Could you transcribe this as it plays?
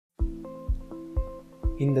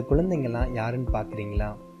இந்த குழந்தைங்கள்லாம் யாருன்னு பார்க்குறீங்களா?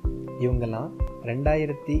 இவங்கெல்லாம்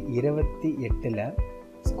 2028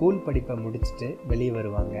 ஸ்கூல் படிப்பை முடிச்சுட்டு வெளியே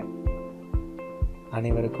வருவாங்க.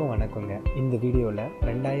 அனைவருக்கும் வணக்கங்க. இந்த வீடியோவில்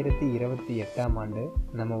 2028ஆம் ஆண்டு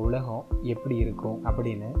நம்ம உலகம் எப்படி இருக்கும்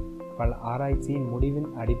அப்படின்னு பல ஆராய்ச்சியின் முடிவின்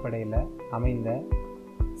அடிப்படையில் அமைந்த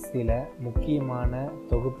சில முக்கியமான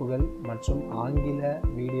தொகுப்புகள் மற்றும் ஆங்கில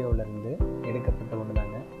வீடியோவிலேருந்து எடுக்கப்பட்ட ஒன்று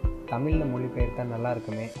தாங்க. தமிழில் மொழிபெயர்த்தா நல்லா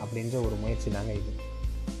இருக்குமே அப்படின்ற ஒரு முயற்சி தாங்க இது.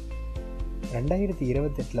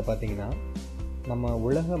 2028 பார்த்தீங்கன்னா நம்ம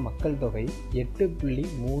உலக மக்கள் தொகை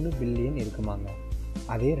 8.3 பில்லியன் இருக்குமாங்க.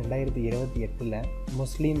 அதே 2028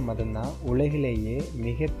 முஸ்லீம் மதம்தான் உலகிலேயே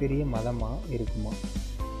மிகப்பெரிய மதமாக இருக்குமா.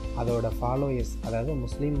 அதோட ஃபாலோயர்ஸ், அதாவது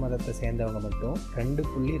முஸ்லீம் மதத்தை சேர்ந்தவங்க மட்டும்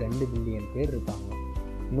 2.2 பில்லியன் பேர் இருப்பாங்க.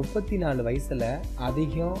 34 வயசில்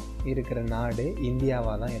அதிகம் இருக்கிற நாடு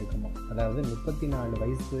இந்தியாவாக தான் இருக்குமா. அதாவது 34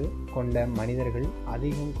 வயசு கொண்ட மனிதர்கள்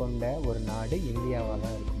அதிகம் கொண்ட ஒரு நாடு இந்தியாவாக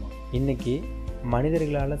தான் இருக்குமா. இன்றைக்கி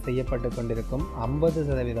மனிதர்களால் செய்யப்பட்டு கொண்டிருக்கும்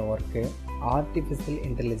 50% ஒர்க்கு ஆர்டிஃபிஷியல்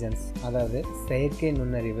இன்டெலிஜென்ஸ், அதாவது செயற்கை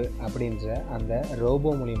நுண்ணறிவு அப்படின்ற அந்த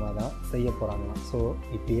ரோபோ மூலிமா தான் செய்ய போகிறாங்களாம். ஸோ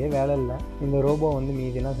இப்போயே வேலை இல்லை, இந்த ரோபோ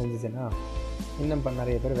மீதியெல்லாம் செஞ்சிச்சுன்னா இன்னும்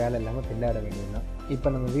நிறைய பேர் வேலை இல்லாமல் திண்டாட வேண்டியதுதான். இப்போ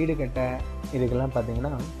நம்ம வீடு கட்ட இதுக்கெல்லாம்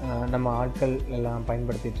பார்த்திங்கன்னா நம்ம ஆட்கள் எல்லாம்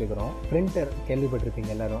பயன்படுத்திகிட்டு இருக்கிறோம். பிரிண்டர்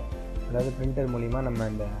கேள்விப்பட்டிருப்பீங்க எல்லோரும். அதாவது பிரிண்டர் மூலிமா நம்ம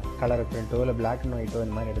இந்த கலர் பிரிண்ட்டோ இல்லை பிளாக் அண்ட் ஒயிட்டோ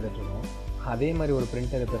இந்த மாதிரி எடுத்துகிட்ருக்கோம். அதே மாதிரி ஒரு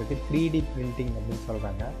பிரிண்டர் இப்போ இருக்குது, 3D பிரிண்டிங் அப்படின்னு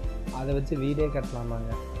சொல்கிறாங்க. அதை வச்சு வீடே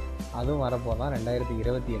கட்டலாமாங்க. அதுவும் வரப்போதான்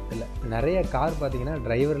 2028. நிறைய கார் பார்த்திங்கன்னா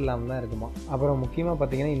டிரைவர் இல்லாமல் தான் இருக்குமா. அப்புறம் முக்கியமாக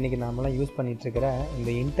பார்த்திங்கன்னா இன்றைக்கி நாமெல்லாம் யூஸ் பண்ணிகிட்ருக்கிற இந்த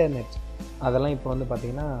இன்டர்நெட், அதெல்லாம் இப்போ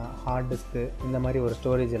பார்த்திங்கன்னா ஹார்ட் டிஸ்க்கு இந்த மாதிரி ஒரு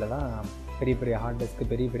ஸ்டோரேஜில் தான் பெரிய பெரிய ஹார்ட்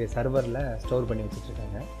டிஸ்க்கு பெரிய பெரிய சர்வரில் ஸ்டோர் பண்ணி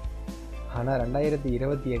வச்சுட்ருக்காங்க. ஆனால்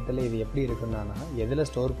 2028 இது எப்படி இருக்குன்னா எதில்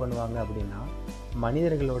ஸ்டோர் பண்ணுவாங்க அப்படின்னா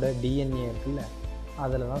மனிதர்களோட டிஎன்ஏ இருக்குல்ல,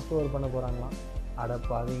 அதில் தான் ஸ்டோர் பண்ண போகிறாங்களாம். அட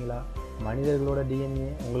பாவீங்களா, மனிதர்களோட டிஎன்ஏ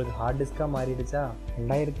உங்களுக்கு ஹார்ட் டிஸ்காக மாறிடுச்சா?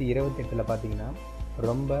 2028 பார்த்திங்கன்னா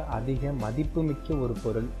ரொம்ப அதிக மதிப்புமிக்க ஒரு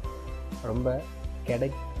பொருள், ரொம்ப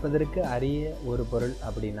கிடைப்பதற்கு அரிய ஒரு பொருள்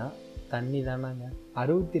அப்படின்னா தண்ணி தானாங்க.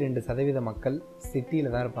 62% மக்கள்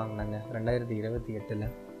சிட்டியில் தான் இருப்பாங்கன்னாங்க 2028.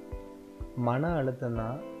 மன அழுத்தம்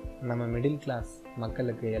தான் நம்ம மிடில் கிளாஸ்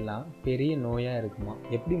மக்களுக்கு எல்லாம் பெரிய நோயாக இருக்குமா.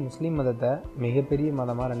 எப்படி முஸ்லீம் மதத்தை மிகப்பெரிய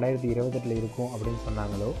மதமாக 2028 இருக்கும் அப்படின்னு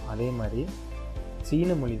சொன்னாங்களோ, அதே மாதிரி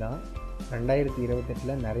சீன மொழி தான்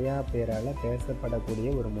 2028 நிறையா பேரால் பேசப்படக்கூடிய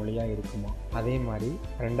ஒரு மொழியாக இருக்குமா. அதே மாதிரி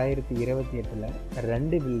 2028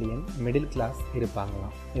 2 பில்லியன் மிடில் கிளாஸ்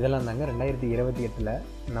இருப்பாங்களாம். இதெல்லாம் தாங்க 2028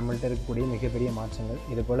 நம்மள்கிட்ட இருக்கக்கூடிய மிகப்பெரிய மாற்றங்கள்.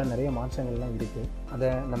 இது போல் நிறைய மாற்றங்கள்லாம் இருக்குது.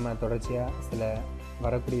 அதை நம்ம தொடர்ச்சியாக சில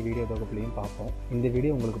வரக்கூடிய வீடியோ தொகுப்புலையும் பார்ப்போம். இந்த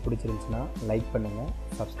வீடியோ உங்களுக்கு பிடிச்சிருந்துச்சுன்னா லைக் பண்ணுங்கள்,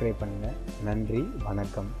 சப்ஸ்கிரைப் பண்ணுங்கள். நன்றி,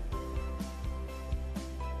 வணக்கம்.